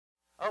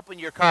Open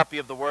your copy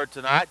of the Word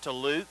tonight to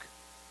Luke,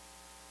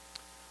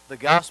 the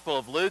Gospel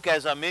of Luke.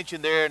 As I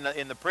mentioned there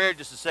in the prayer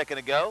just a second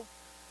ago,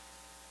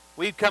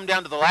 we've come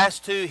down to the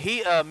last two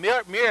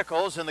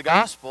miracles in the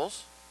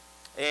Gospels.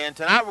 And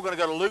tonight we're going to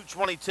go to Luke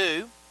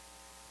 22.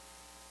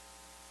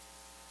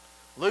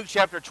 Luke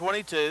chapter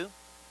 22.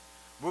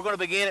 We're going to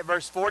begin at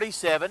verse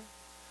 47.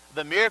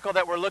 The miracle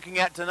that we're looking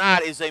at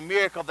tonight is a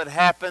miracle that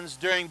happens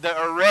during the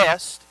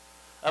arrest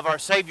of our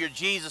Savior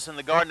Jesus in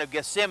the Garden of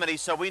Gethsemane.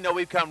 So we know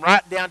we've come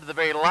right down to the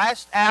very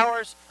last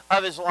hours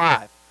of his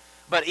life.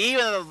 But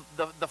even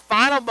the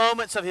final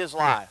moments of his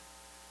life,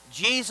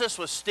 Jesus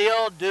was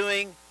still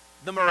doing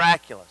the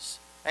miraculous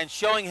and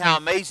showing how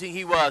amazing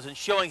he was and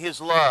showing his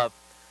love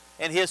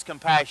and his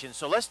compassion.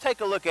 So let's take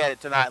a look at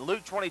it tonight.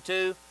 Luke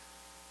 22,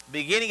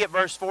 beginning at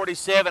verse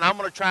 47. I'm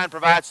going to try and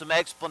provide some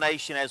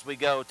explanation as we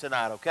go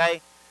tonight,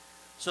 okay?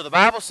 So the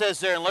Bible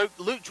says there in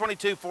Luke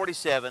 22,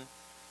 47,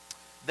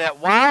 that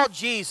while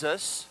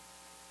Jesus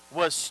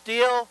was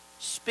still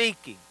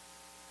speaking.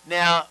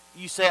 Now,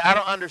 you say, I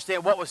don't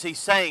understand. What was he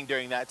saying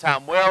during that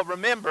time? Well,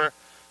 remember,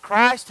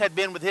 Christ had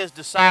been with his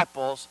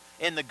disciples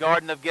in the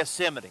Garden of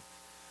Gethsemane.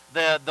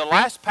 The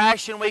last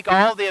Passion Week,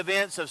 all the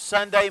events of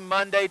Sunday,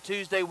 Monday,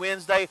 Tuesday,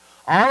 Wednesday,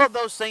 all of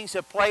those things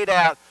have played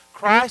out.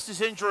 Christ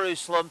is in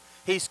Jerusalem.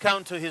 He's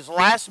come to his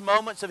last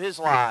moments of his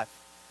life,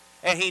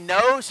 and he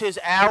knows his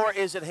hour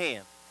is at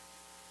hand.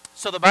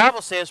 So the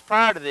Bible says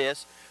prior to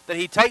this that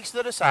he takes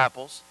the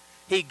disciples,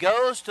 he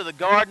goes to the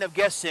Garden of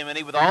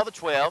Gethsemane with all the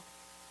 12,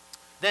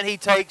 then he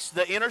takes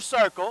the inner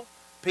circle,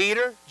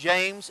 Peter,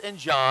 James, and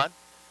John.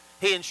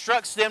 He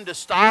instructs them to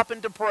stop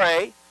and to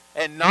pray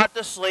and not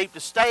to sleep, to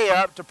stay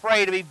up, to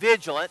pray, to be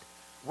vigilant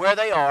where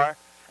they are.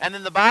 And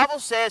then the Bible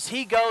says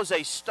he goes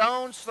a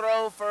stone's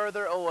throw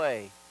further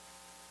away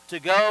to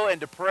go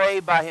and to pray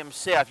by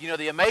himself. You know,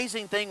 the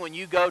amazing thing when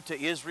you go to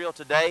Israel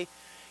today,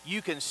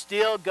 you can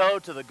still go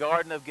to the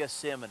Garden of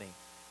Gethsemane.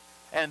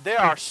 And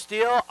there are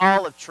still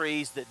olive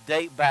trees that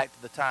date back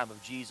to the time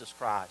of Jesus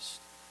Christ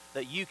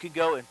that you can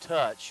go and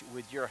touch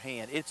with your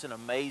hand. It's an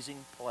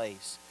amazing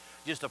place.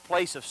 Just a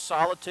place of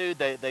solitude.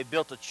 They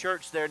built a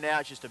church there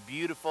now. It's just a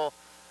beautiful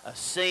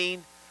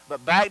scene.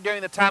 But back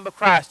during the time of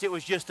Christ, it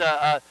was just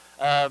a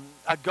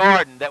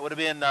garden that would have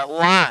been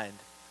lined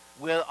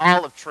with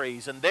olive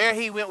trees. And there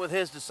he went with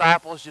his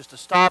disciples just to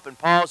stop and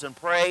pause and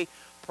pray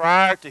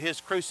prior to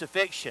his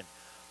crucifixion.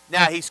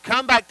 Now, he's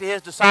come back to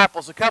his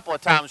disciples a couple of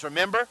times,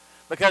 remember?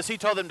 Because he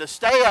told them to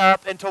stay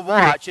up and to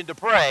watch and to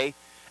pray.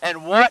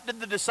 And what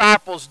did the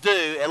disciples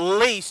do at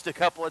least a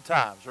couple of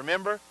times?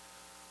 Remember?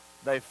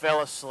 They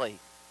fell asleep.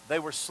 They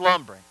were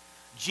slumbering.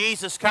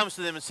 Jesus comes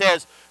to them and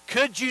says,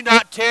 could you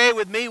not tarry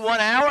with me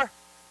 1 hour?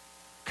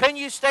 Couldn't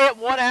you stay up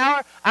 1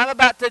 hour? I'm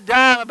about to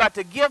die. I'm about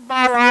to give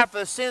my life for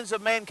the sins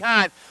of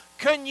mankind.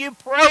 Couldn't you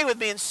pray with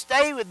me and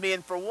stay with me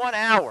and for 1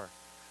 hour?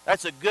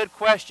 That's a good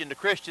question to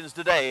Christians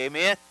today.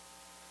 Amen?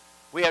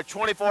 We have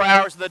 24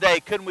 hours in the day.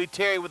 Couldn't we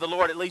tarry with the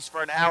Lord at least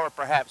for an hour,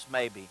 perhaps,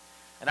 maybe?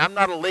 And I'm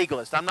not a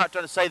legalist. I'm not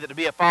trying to say that to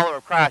be a follower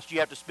of Christ, you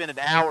have to spend an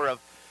hour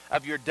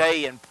of your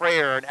day in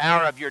prayer, an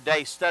hour of your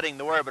day studying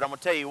the Word. But I'm going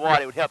to tell you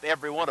what, it would help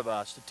every one of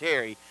us to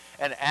tarry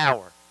an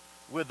hour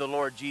with the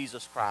Lord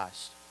Jesus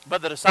Christ.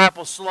 But the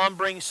disciples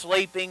slumbering,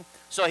 sleeping.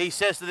 So he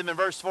says to them in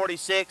verse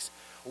 46,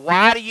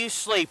 why do you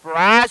sleep?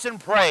 Rise and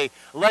pray,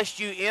 lest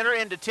you enter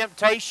into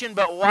temptation.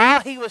 But while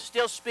he was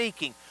still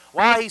speaking,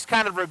 while he's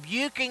kind of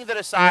rebuking the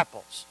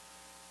disciples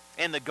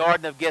in the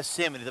Garden of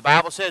Gethsemane, the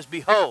Bible says,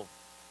 behold.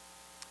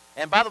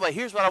 And by the way,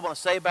 here's what I want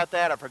to say about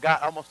that. I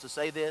forgot almost to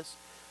say this.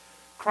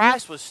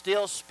 Christ was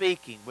still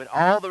speaking when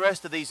all the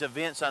rest of these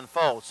events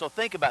unfold. So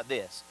think about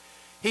this.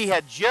 He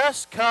had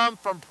just come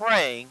from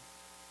praying,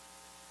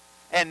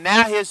 and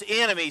now his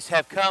enemies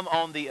have come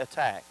on the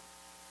attack.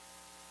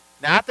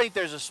 Now, I think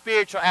there's a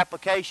spiritual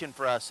application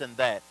for us in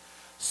that.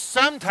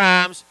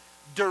 Sometimes,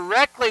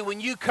 directly when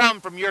you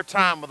come from your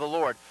time with the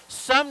Lord,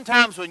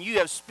 sometimes when you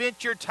have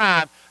spent your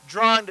time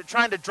trying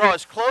to draw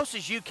as close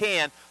as you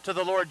can to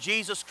the Lord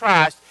Jesus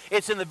Christ,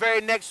 it's in the very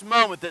next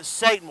moment that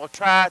Satan will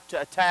try to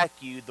attack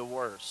you the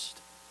worst.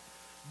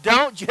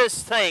 Don't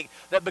just think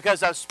that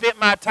because I've spent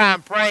my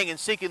time praying and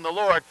seeking the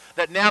Lord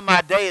that now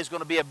my day is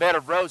going to be a bed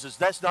of roses.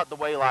 That's not the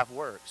way life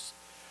works.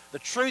 The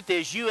truth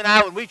is, you and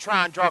I, when we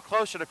try and draw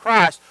closer to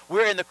Christ,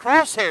 we're in the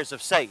crosshairs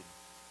of Satan.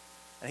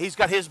 And he's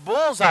got his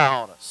bullseye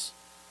on us.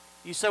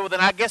 You say, well, then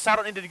I guess I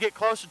don't need to get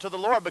closer to the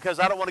Lord because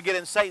I don't want to get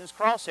in Satan's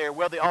crosshair.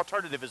 Well, the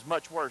alternative is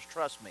much worse,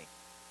 trust me.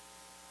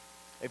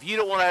 If you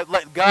don't want to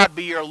let God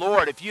be your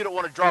Lord, if you don't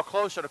want to draw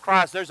closer to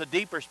Christ, there's a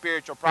deeper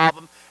spiritual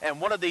problem. And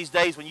one of these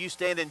days when you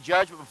stand in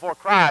judgment before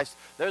Christ,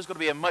 there's going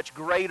to be a much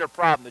greater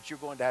problem that you're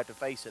going to have to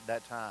face at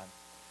that time.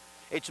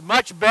 It's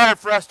much better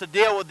for us to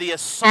deal with the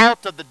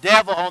assault of the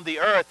devil on the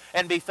earth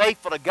and be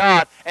faithful to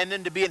God and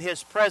then to be in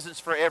his presence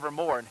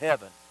forevermore in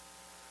heaven.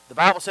 The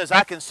Bible says,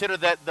 I consider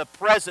that the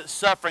present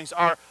sufferings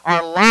are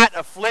light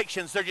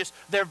afflictions.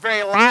 They're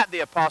very light, the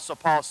Apostle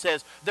Paul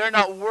says. They're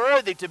not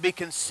worthy to be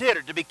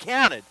considered, to be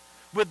counted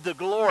with the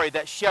glory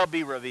that shall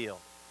be revealed.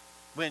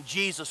 when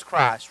Jesus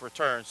Christ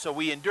returns. So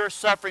we endure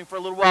suffering for a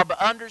little while, but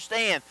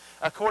understand,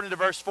 according to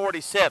verse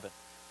 47,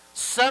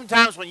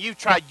 sometimes when you've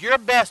tried your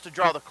best to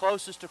draw the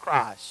closest to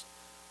Christ,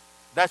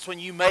 that's when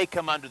you may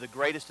come under the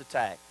greatest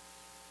attack.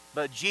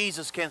 But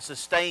Jesus can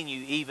sustain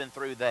you even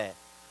through that. It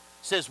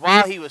says,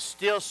 while he was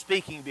still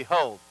speaking,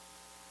 behold,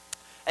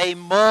 a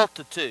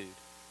multitude,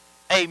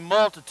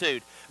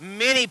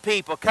 many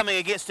people coming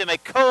against him, a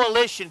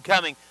coalition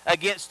coming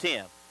against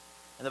him.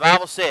 And the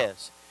Bible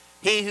says,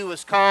 he who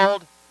was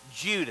called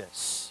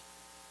Judas.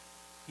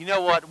 You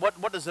know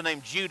what does the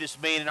name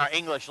Judas mean in our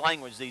English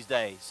language these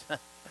days?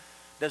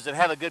 Does it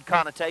have a good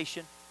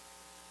connotation?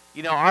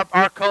 You know,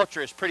 our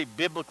culture is pretty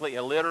biblically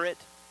illiterate.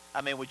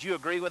 I mean, would you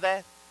agree with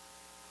that?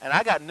 And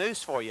I got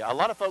news for you. A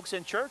lot of folks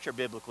in church are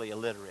biblically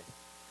illiterate.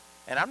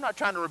 And I'm not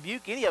trying to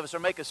rebuke any of us or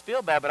make us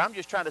feel bad, but I'm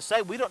just trying to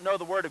say we don't know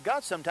the Word of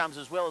God sometimes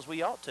as well as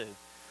we ought to.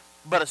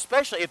 But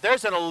especially if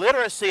there's an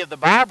illiteracy of the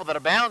Bible that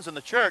abounds in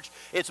the church,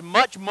 it's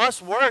much,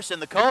 much worse in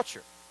the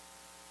culture.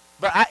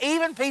 But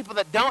even people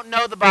that don't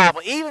know the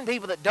Bible, even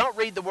people that don't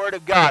read the Word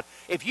of God,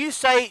 if you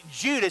say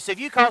Judas, if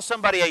you call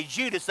somebody a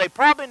Judas, they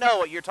probably know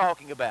what you're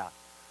talking about.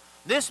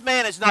 This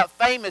man is not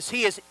famous.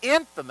 He is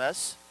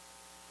infamous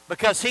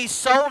because he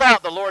sold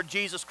out the Lord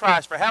Jesus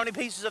Christ for how many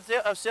pieces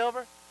of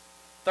silver?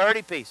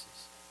 30 pieces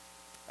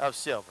of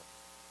silver.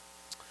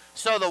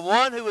 So the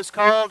one who was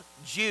called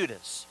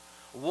Judas,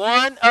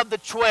 one of the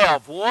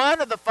 12, one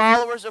of the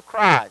followers of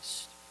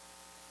Christ,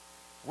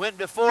 went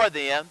before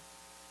them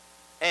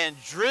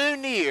and drew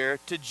near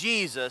to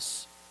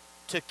Jesus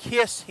to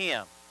kiss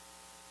him.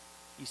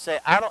 You say,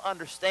 I don't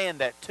understand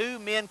that. Two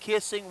men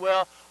kissing?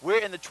 Well, we're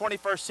in the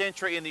 21st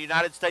century in the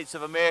United States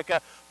of America.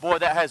 Boy,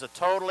 that has a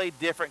totally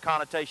different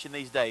connotation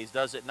these days,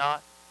 does it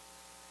not?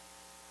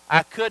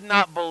 I could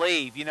not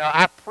believe, you know,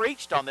 I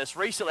preached on this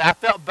recently. I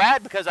felt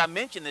bad because I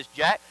mentioned this,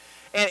 Jack.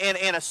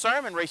 In a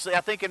sermon recently,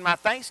 I think in my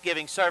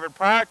Thanksgiving sermon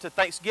prior to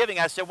Thanksgiving,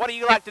 I said, what do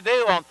you like to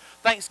do on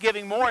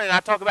Thanksgiving morning? And I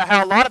talk about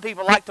how a lot of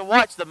people like to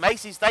watch the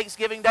Macy's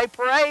Thanksgiving Day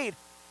Parade.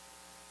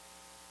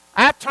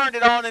 I turned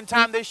it on in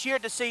time this year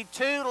to see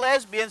two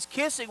lesbians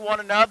kissing one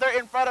another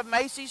in front of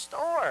Macy's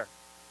store.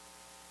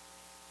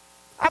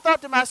 I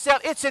thought to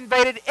myself, it's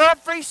invaded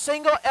every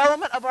single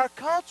element of our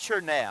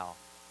culture now.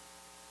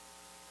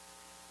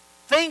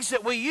 Things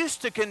that we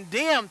used to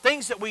condemn,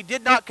 things that we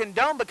did not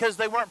condone because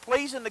they weren't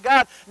pleasing to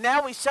God,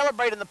 now we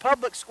celebrate in the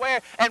public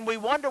square and we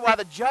wonder why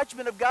the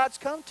judgment of God's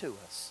come to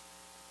us.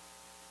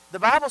 The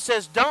Bible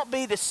says, don't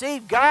be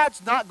deceived.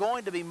 God's not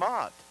going to be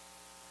mocked.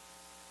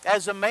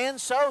 As a man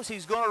sows,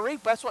 he's going to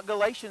reap. That's what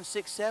Galatians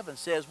 6:7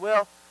 says.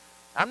 Well,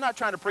 I'm not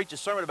trying to preach a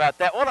sermon about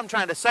that. What I'm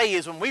trying to say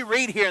is when we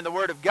read here in the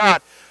Word of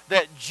God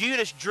that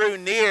Judas drew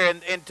near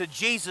and to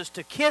Jesus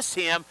to kiss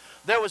him,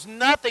 there was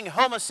nothing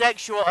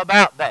homosexual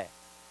about that.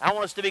 I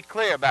want us to be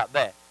clear about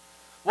that.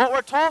 What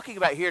we're talking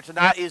about here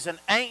tonight is an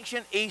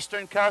ancient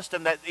Eastern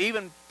custom that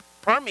even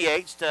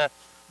permeates to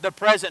the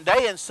present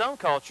day in some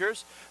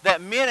cultures,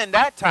 that men in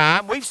that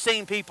time, we've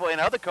seen people in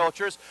other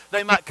cultures,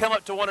 they might come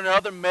up to one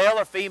another, male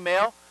or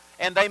female,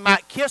 and they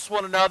might kiss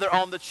one another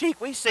on the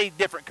cheek. We see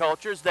different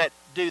cultures that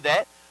do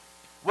that.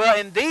 Well,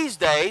 in these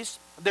days,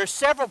 there's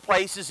several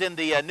places in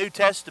the New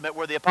Testament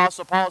where the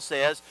Apostle Paul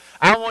says,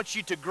 I want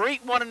you to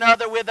greet one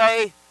another with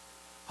a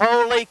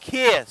holy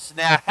kiss.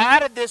 Now, how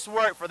did this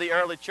work for the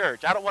early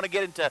church? I don't want to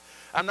get into,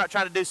 I'm not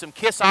trying to do some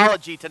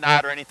kissology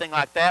tonight or anything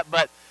like that,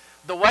 but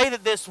the way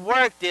that this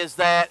worked is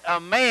that a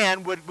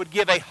man would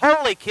give a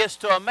holy kiss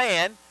to a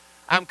man.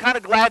 I'm kind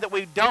of glad that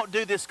we don't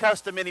do this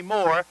custom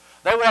anymore.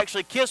 They would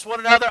actually kiss one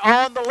another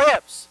on the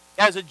lips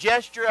as a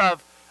gesture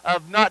of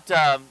not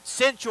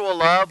sensual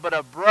love, but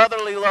of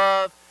brotherly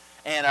love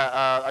and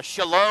a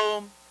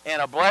shalom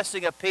and a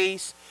blessing of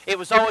peace. It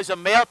was always a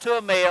male to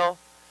a male,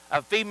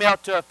 a female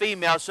to a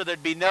female, so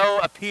there'd be no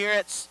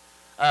appearance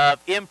of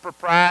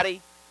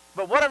impropriety.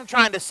 But what I'm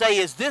trying to say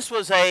is this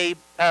was a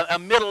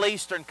Middle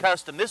Eastern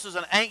custom. This was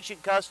an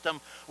ancient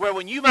custom where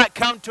when you might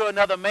come to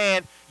another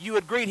man, you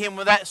would greet him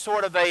with that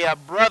sort of a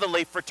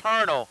brotherly,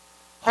 fraternal,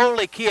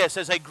 holy kiss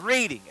as a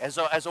greeting, as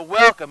a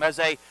welcome, as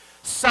a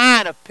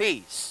sign of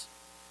peace.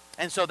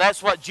 And so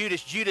that's what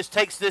Judas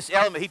takes this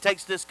element. He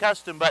takes this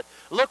custom. But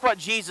look what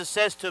Jesus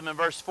says to him in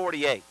verse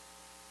 48.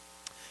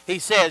 He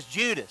says,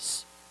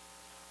 Judas,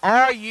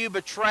 are you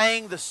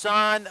betraying the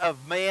Son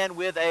of Man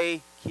with a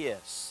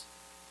kiss?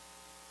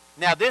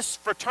 Now, this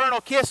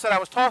fraternal kiss that I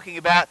was talking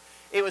about,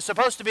 it was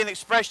supposed to be an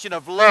expression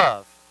of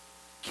love,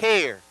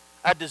 care,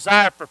 a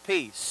desire for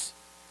peace.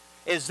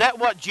 Is that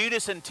what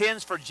Judas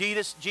intends for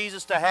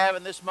Jesus to have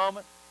in this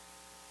moment?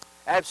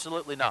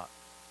 Absolutely not.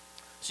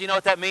 So you know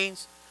what that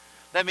means?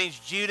 That means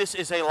Judas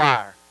is a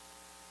liar.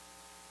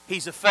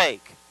 He's a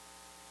fake.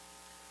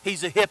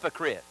 He's a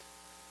hypocrite.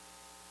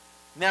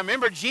 Now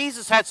remember,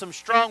 Jesus had some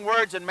strong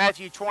words in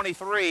Matthew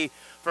 23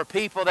 for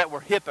people that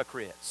were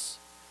hypocrites.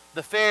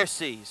 The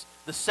Pharisees,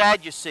 the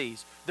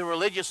Sadducees, the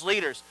religious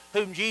leaders,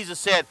 whom Jesus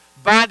said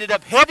binded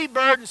up heavy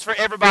burdens for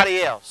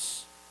everybody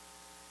else.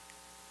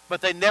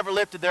 But they never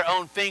lifted their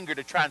own finger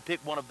to try and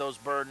pick one of those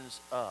burdens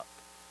up.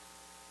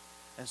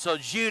 And so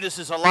Judas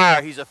is a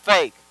liar. He's a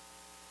fake.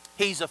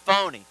 He's a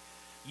phony.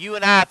 You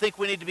and I think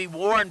we need to be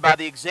warned by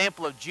the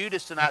example of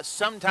Judas tonight.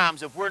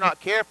 Sometimes if we're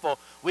not careful,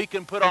 we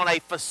can put on a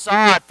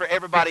facade for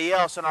everybody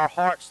else and our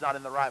heart's not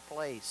in the right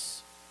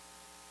place.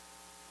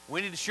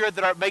 We need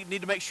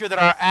to make sure that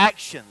our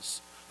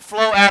actions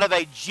flow out of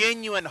a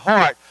genuine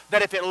heart.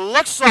 That if it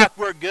looks like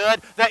we're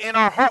good, that in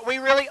our heart we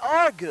really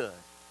are good.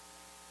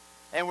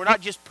 And we're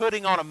not just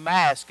putting on a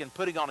mask and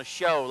putting on a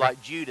show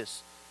like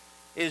Judas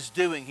is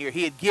doing here.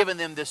 He had given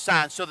them this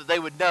sign so that they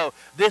would know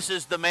this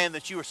is the man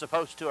that you were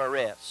supposed to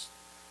arrest.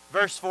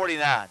 Verse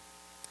 49.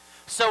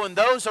 So when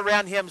those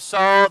around him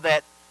saw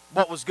that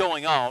what was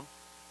going on,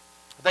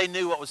 they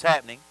knew what was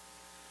happening.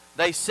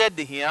 They said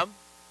to him,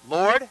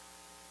 Lord,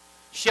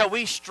 shall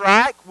we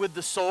strike with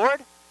the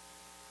sword?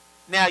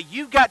 Now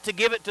you've got to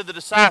give it to the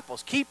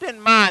disciples. Keep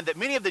in mind that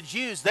many of the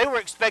Jews, they were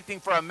expecting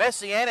for a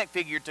messianic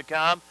figure to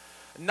come,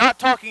 not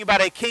talking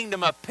about a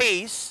kingdom of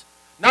peace,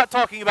 not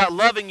talking about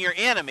loving your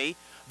enemy.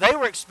 They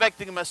were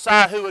expecting a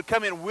Messiah who would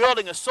come in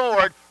wielding a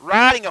sword,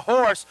 riding a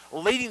horse,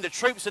 leading the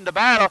troops into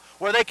battle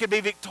where they could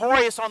be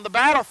victorious on the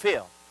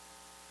battlefield.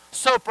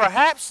 So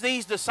perhaps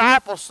these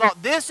disciples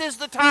thought, this is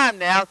the time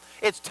now.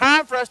 It's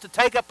time for us to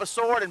take up a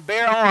sword and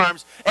bear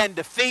arms and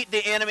defeat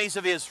the enemies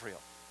of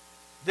Israel.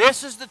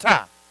 This is the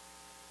time.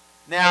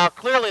 Now,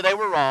 clearly they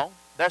were wrong.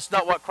 That's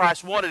not what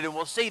Christ wanted, and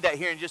we'll see that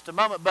here in just a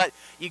moment. But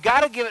you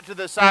got to give it to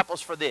the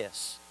disciples for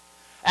this.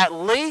 At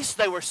least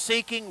they were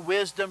seeking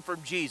wisdom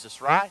from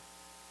Jesus, right?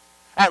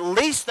 At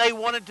least they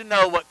wanted to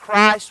know what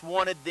Christ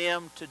wanted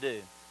them to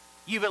do.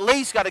 You've at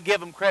least got to give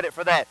them credit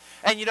for that.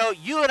 And you know,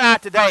 you and I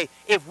today,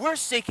 if we're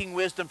seeking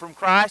wisdom from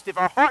Christ, if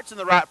our heart's in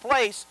the right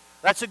place,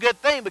 that's a good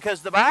thing,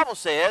 because the Bible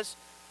says,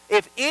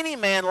 if any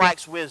man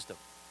lacks wisdom,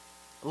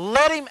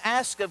 let him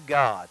ask of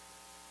God,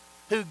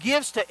 who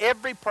gives to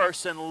every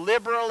person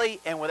liberally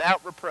and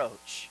without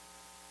reproach,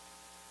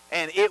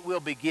 and it will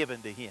be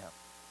given to him.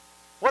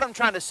 What I'm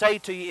trying to say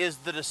to you is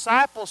the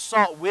disciples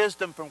sought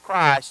wisdom from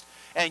Christ,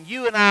 and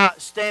you and I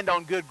stand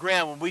on good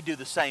ground when we do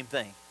the same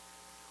thing.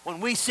 When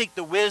we seek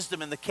the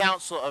wisdom and the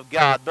counsel of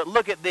God. But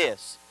look at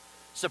this.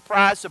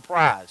 Surprise,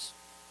 surprise.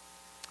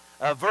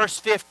 Verse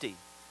 50.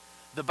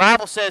 The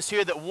Bible says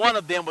here that one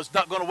of them was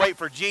not going to wait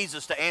for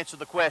Jesus to answer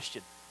the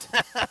question.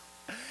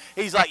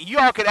 He's like,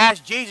 y'all could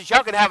ask Jesus.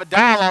 Y'all could have a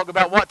dialogue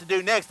about what to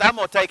do next. I'm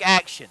going to take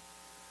action.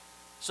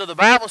 So the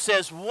Bible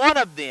says one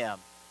of them.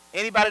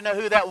 Anybody know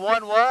who that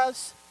one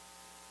was?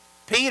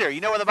 Peter. You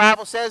know where the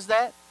Bible says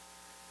that?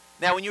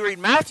 Now, when you read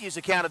Matthew's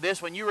account of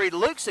this, when you read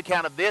Luke's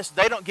account of this,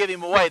 they don't give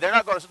him away. They're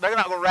not going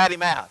to rat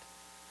him out.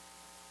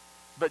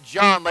 But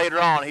John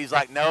later on, he's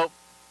like, nope,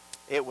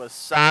 it was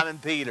Simon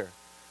Peter.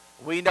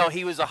 We know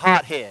he was a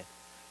hothead.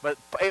 But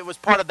it was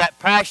part of that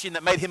passion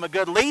that made him a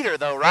good leader,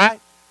 though, right?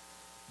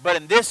 But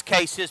in this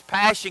case, his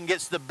passion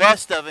gets the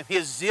best of him.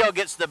 His zeal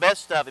gets the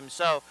best of him.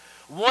 So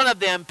one of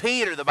them,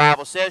 Peter, the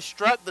Bible says,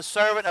 struck the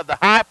servant of the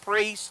high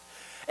priest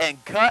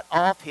and cut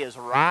off his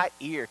right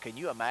ear. Can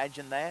you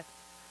imagine that?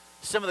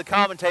 Some of the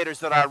commentators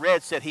that I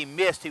read said he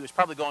missed. He was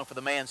probably going for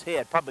the man's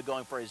head, probably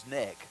going for his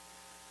neck.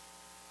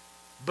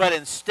 But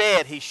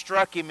instead, he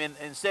struck him in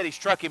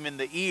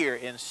the ear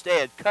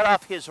instead. Cut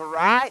off his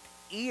right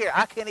ear.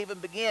 I can't even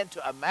begin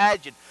to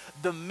imagine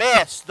the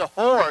mess, the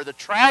horror, the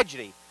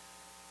tragedy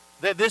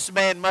that this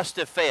man must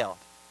have felt.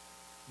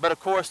 But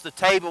of course, the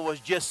table was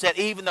just set.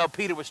 Even though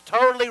Peter was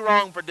totally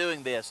wrong for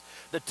doing this,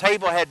 the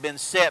table had been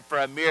set for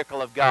a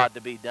miracle of God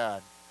to be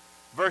done.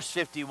 Verse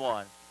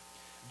 51.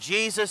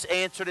 Jesus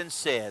answered and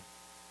said,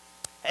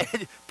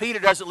 and Peter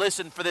doesn't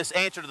listen for this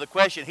answer to the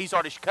question. He's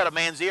already cut a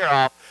man's ear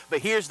off.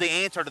 But here's the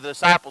answer to the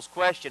disciples'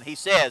 question. He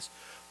says,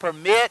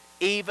 permit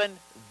even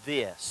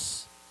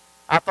this.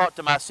 I thought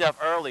to myself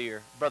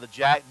earlier, Brother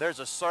Jack,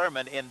 there's a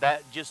sermon in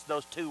that, just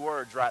those two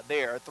words right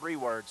there, or three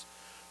words.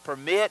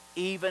 Permit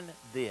even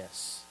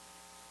this.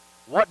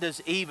 What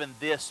does even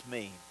this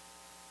mean?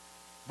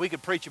 We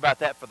could preach about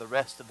that for the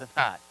rest of the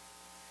night.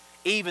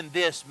 Even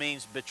this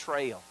means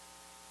betrayal.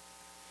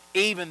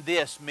 Even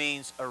this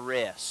means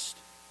arrest.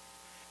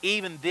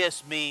 Even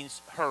this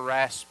means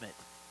harassment.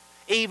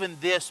 Even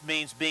this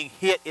means being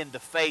hit in the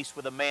face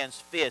with a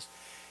man's fist.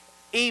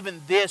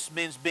 Even this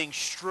means being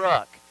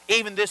struck.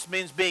 Even this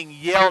means being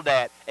yelled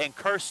at and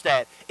cursed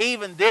at.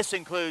 Even this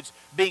includes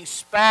being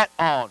spat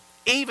on.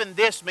 Even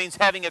this means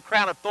having a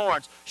crown of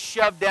thorns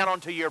shoved down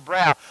onto your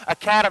brow, a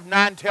cat of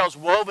nine tails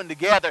woven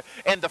together,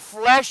 and the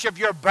flesh of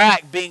your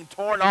back being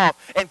torn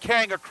off, and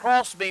carrying a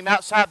crossbeam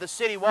outside the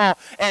city wall,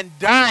 and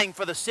dying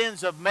for the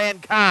sins of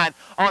mankind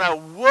on a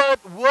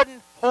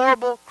wooden,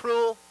 horrible,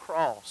 cruel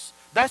cross.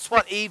 That's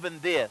what even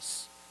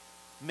this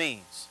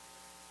means.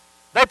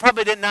 They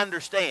probably didn't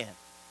understand.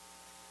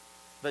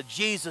 But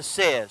Jesus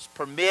says,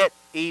 permit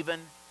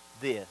even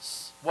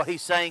this. What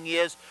he's saying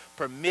is,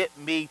 permit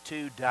me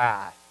to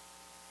die.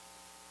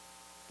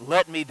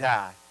 Let me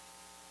die.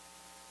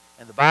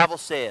 And the Bible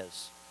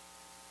says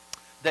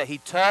that he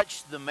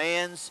touched the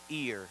man's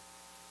ear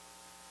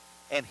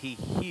and he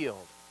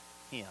healed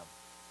him.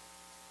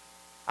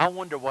 I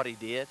wonder what he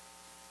did.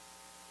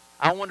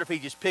 I wonder if he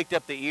just picked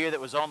up the ear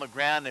that was on the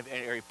ground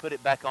or he put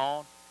it back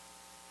on.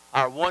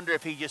 I wonder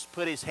if he just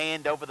put his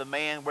hand over the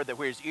man where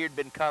his ear had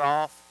been cut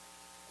off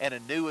and a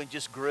new one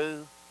just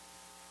grew.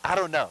 I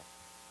don't know.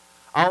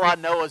 All I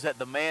know is that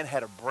the man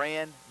had a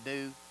brand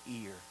new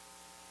ear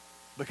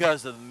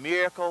because of the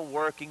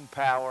miracle-working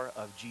power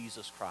of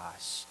Jesus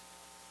Christ.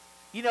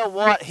 You know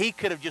what? He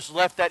could have just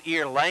left that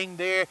ear laying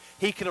there.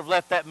 He could have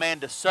left that man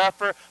to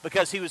suffer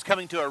because he was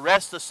coming to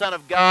arrest the Son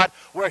of God,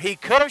 where he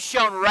could have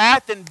shown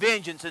wrath and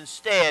vengeance.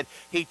 Instead,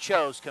 he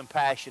chose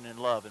compassion and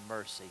love and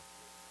mercy.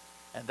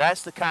 And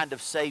that's the kind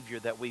of Savior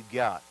that we've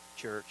got,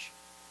 church.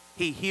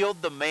 He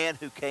healed the man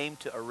who came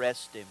to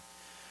arrest him.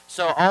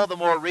 So all the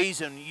more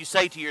reason you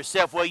say to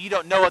yourself, well, you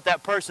don't know what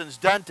that person's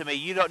done to me.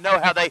 You don't know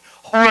how they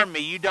harmed me.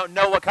 You don't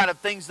know what kind of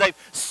things they've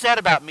said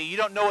about me. You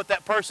don't know what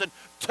that person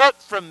took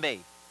from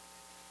me.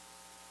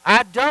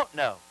 I don't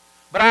know.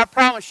 But I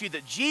promise you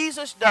that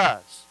Jesus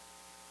does.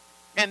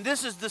 And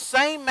this is the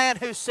same man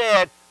who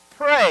said,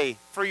 pray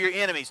for your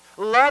enemies.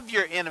 Love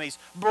your enemies.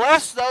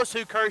 Bless those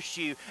who curse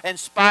you and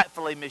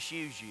spitefully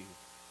misuse you.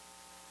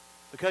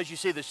 Because you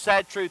see, the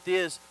sad truth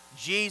is,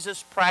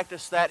 Jesus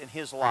practiced that in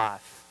his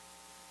life.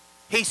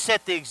 He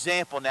set the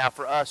example now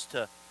for us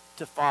to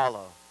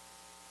follow.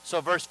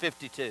 So verse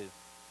 52.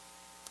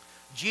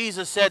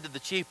 Jesus said to the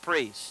chief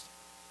priests,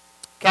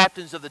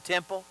 captains of the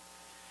temple,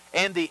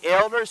 and the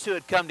elders who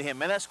had come to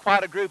him. And that's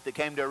quite a group that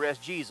came to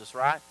arrest Jesus,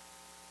 right?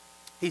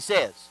 He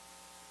says,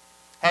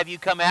 have you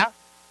come out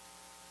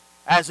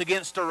as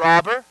against a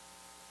robber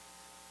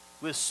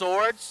with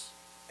swords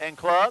and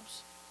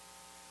clubs?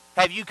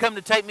 Have you come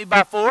to take me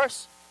by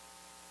force?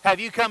 Have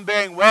you come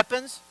bearing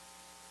weapons?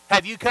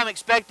 Have you come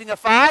expecting a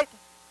fight?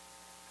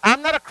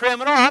 I'm not a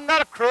criminal. I'm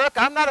not a crook.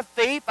 I'm not a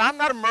thief. I'm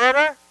not a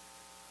murderer.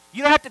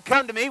 You don't have to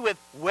come to me with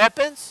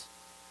weapons.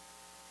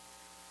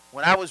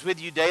 When I was with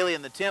you daily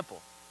in the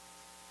temple,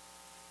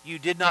 you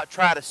did not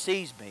try to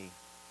seize me.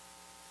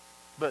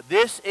 But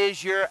this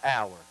is your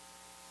hour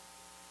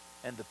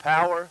and the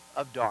power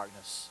of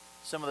darkness.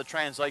 Some of the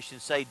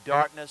translations say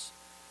darkness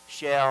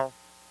shall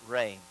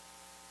reign.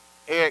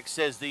 Eric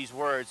says these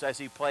words as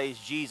he plays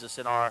Jesus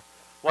in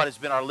what has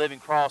been our living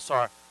cross,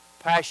 our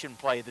passion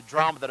play, the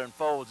drama that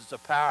unfolds. It's a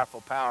powerful,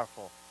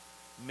 powerful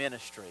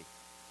ministry.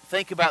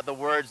 Think about the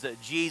words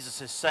that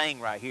Jesus is saying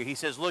right here. He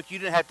says, look, you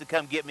didn't have to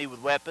come get me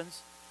with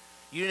weapons.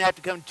 You didn't have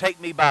to come take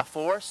me by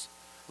force.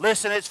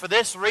 Listen, it's for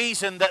this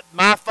reason that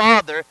my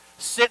Father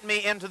sent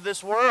me into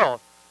this world.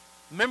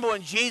 Remember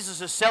when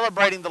Jesus is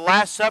celebrating the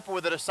Last Supper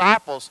with the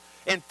disciples.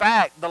 In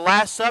fact, the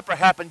Last Supper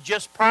happened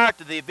just prior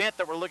to the event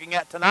that we're looking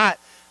at tonight.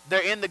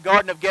 They're in the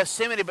Garden of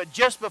Gethsemane, but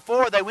just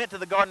before they went to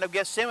the Garden of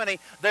Gethsemane,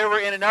 they were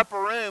in an upper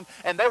room,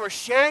 and they were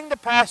sharing the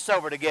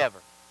Passover together.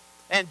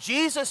 And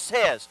Jesus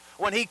says,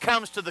 when he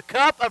comes to the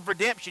cup of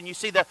redemption, you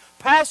see the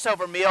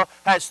Passover meal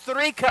has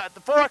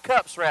 4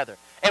 cups.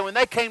 And when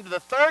they came to the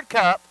third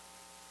cup,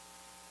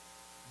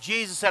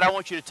 Jesus said, I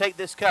want you to take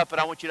this cup, and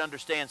I want you to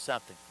understand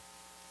something.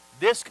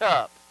 This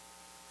cup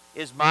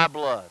is my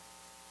blood.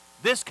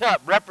 This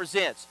cup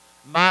represents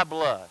my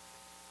blood,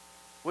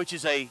 which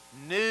is a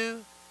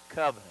new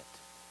covenant.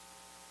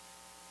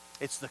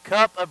 It's the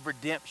cup of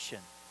redemption.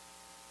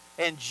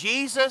 And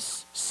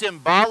Jesus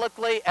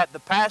symbolically at the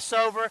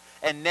Passover,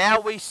 and now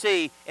we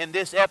see in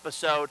this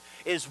episode,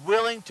 is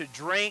willing to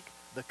drink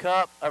the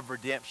cup of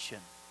redemption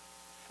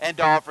and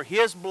to offer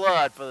his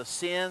blood for the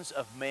sins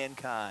of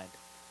mankind.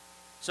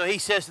 So he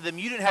says to them,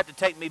 you didn't have to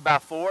take me by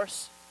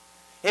force.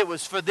 It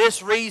was for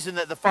this reason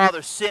that the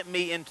Father sent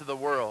me into the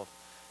world.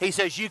 He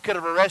says, you could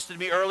have arrested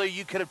me earlier.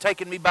 You could have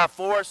taken me by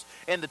force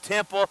in the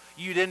temple.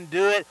 You didn't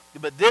do it.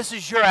 But this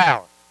is your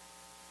hour.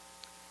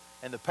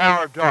 And the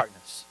power of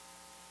darkness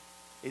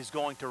is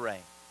going to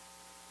reign.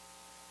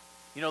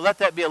 You know, let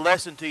that be a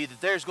lesson to you that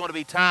there's going to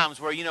be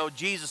times where, you know,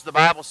 Jesus, the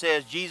Bible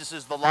says, Jesus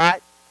is the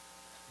light.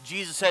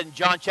 Jesus said in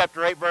John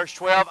chapter 8, verse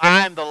 12,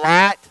 I am the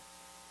light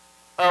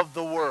of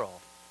the world.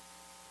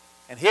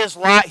 And his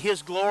light,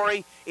 his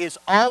glory is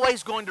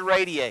always going to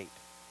radiate.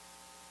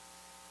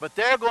 But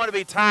there are going to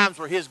be times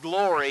where his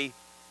glory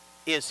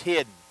is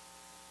hidden.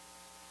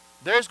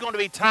 There's going to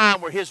be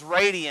time where his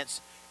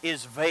radiance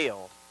is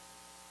veiled.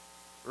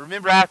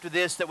 Remember after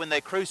this that when they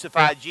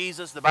crucified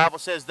Jesus, the Bible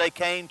says they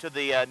came to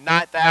the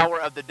 9th hour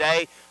of the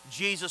day.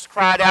 Jesus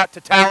cried out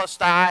to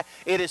Tetelestai,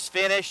 it is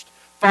finished.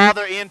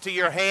 Father, into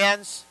your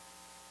hands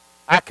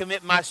I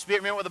commit my spirit.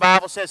 Remember what the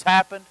Bible says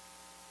happened?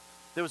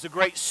 There was a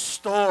great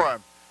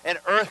storm, an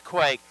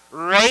earthquake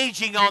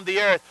raging on the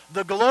earth.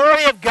 The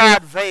glory of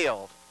God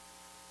veiled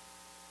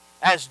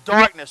as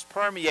darkness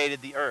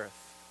permeated the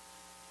earth.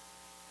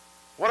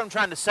 What I'm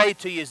trying to say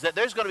to you is that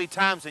there's going to be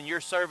times in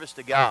your service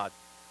to God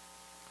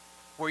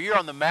where you're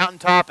on the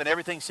mountaintop and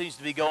everything seems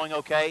to be going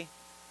okay,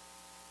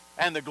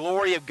 and the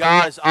glory of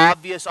God is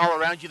obvious all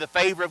around you. The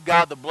favor of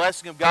God, the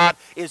blessing of God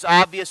is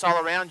obvious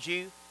all around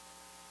you.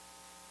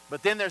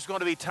 But then there's going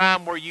to be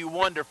time where you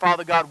wonder,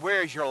 Father God,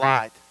 where is your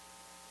light?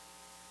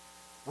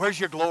 Where's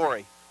your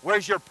glory?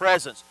 Where's your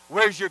presence?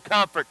 Where's your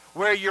comfort?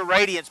 Where's your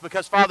radiance?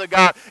 Because, Father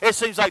God, it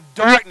seems like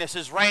darkness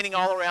is reigning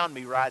all around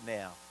me right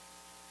now.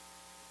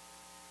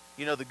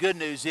 You know, the good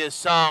news is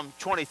Psalm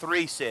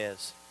 23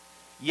 says,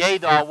 Yea,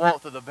 though I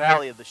walk through the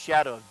valley of the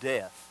shadow of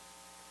death,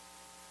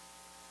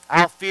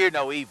 I'll fear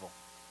no evil.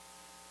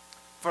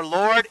 For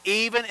Lord,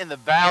 even in the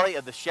valley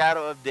of the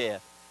shadow of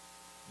death,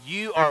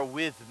 you are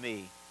with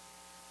me.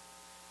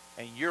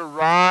 And your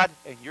rod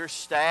and your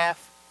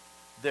staff,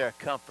 they're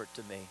a comfort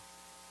to me.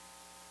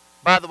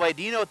 By the way,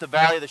 do you know what the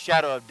valley of the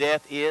shadow of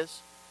death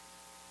is?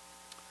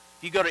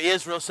 If you go to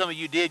Israel, some of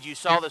you did, you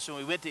saw this when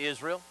we went to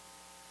Israel.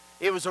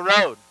 It was a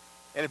road.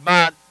 And if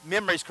my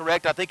memory is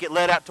correct, I think it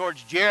led out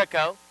towards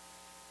Jericho.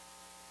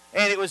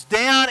 And it was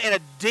down in a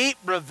deep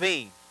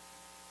ravine.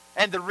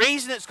 And the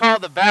reason it's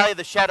called the valley of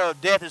the shadow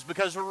of death is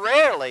because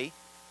rarely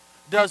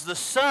does the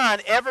sun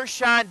ever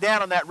shine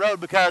down on that road,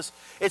 because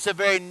it's a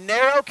very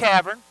narrow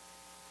cavern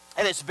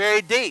and it's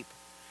very deep.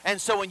 And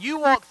so when you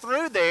walk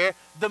through there,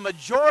 the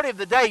majority of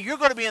the day you're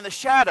going to be in the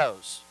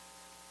shadows.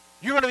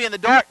 You're going to be in the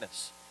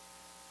darkness.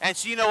 And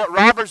so you know what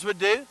robbers would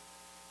do?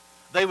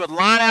 They would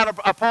line out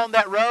upon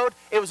that road.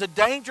 It was a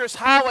dangerous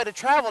highway to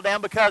travel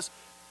down, because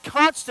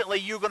constantly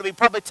you're going to be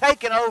probably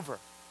taken over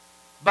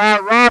by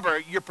a robber.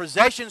 Your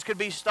possessions could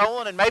be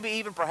stolen, and maybe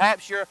even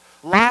perhaps your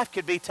life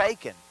could be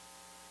taken.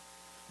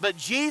 But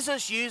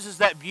Jesus uses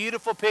that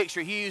beautiful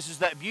picture. He uses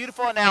that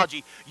beautiful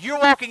analogy. You're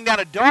walking down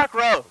a dark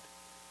road.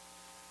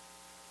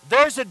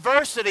 There's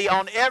adversity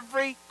on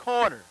every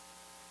corner.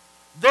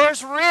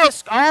 There's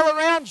risk all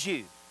around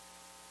you.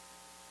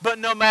 But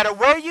no matter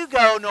where you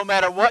go, no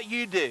matter what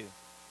you do,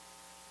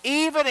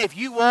 even if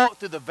you walk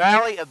through the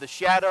valley of the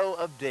shadow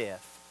of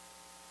death,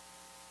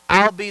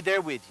 I'll be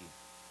there with you.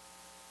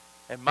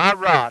 And my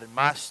rod and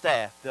my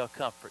staff, they'll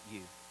comfort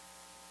you.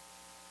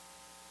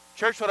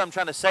 Church, what I'm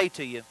trying to say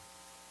to you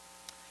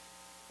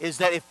is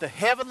that if the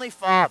Heavenly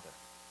Father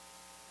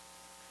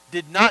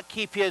did not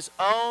keep His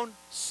own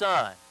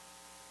Son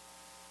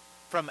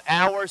from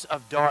hours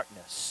of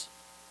darkness,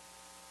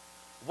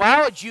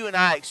 why would you and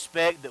I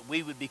expect that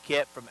we would be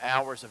kept from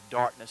hours of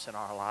darkness in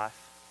our life?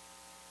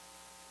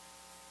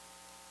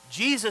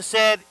 Jesus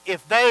said,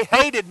 if they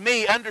hated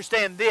me,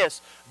 understand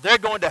this, they're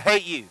going to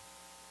hate you.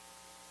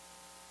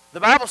 The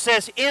Bible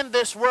says in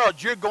this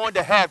world you're going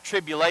to have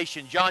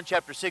tribulation. John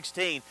chapter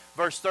 16,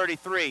 verse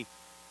 33.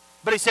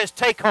 But He says,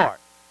 take heart,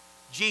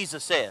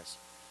 Jesus says,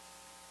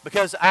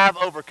 because I've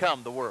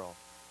overcome the world.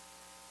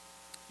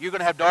 You're going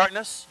to have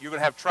darkness. You're going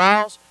to have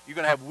trials. You're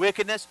going to have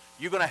wickedness.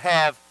 You're going to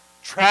have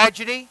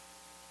tragedy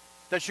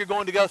that you're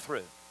going to go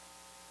through.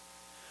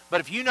 But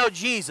if you know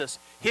Jesus,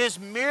 His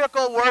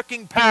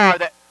miracle-working power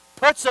that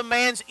puts a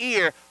man's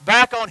ear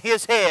back on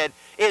his head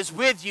is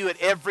with you at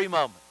every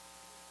moment.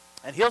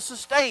 And He'll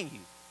sustain you.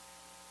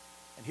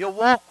 And He'll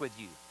walk with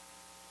you.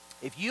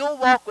 If you'll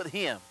walk with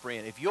Him,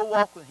 friend, if you'll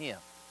walk with Him,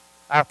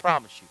 I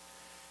promise you,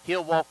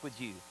 He'll walk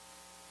with you.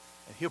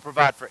 And He'll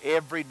provide for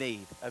every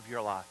need of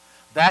your life.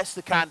 That's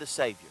the kind of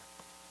Savior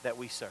that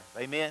we serve.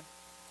 Amen?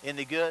 Isn't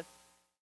He good?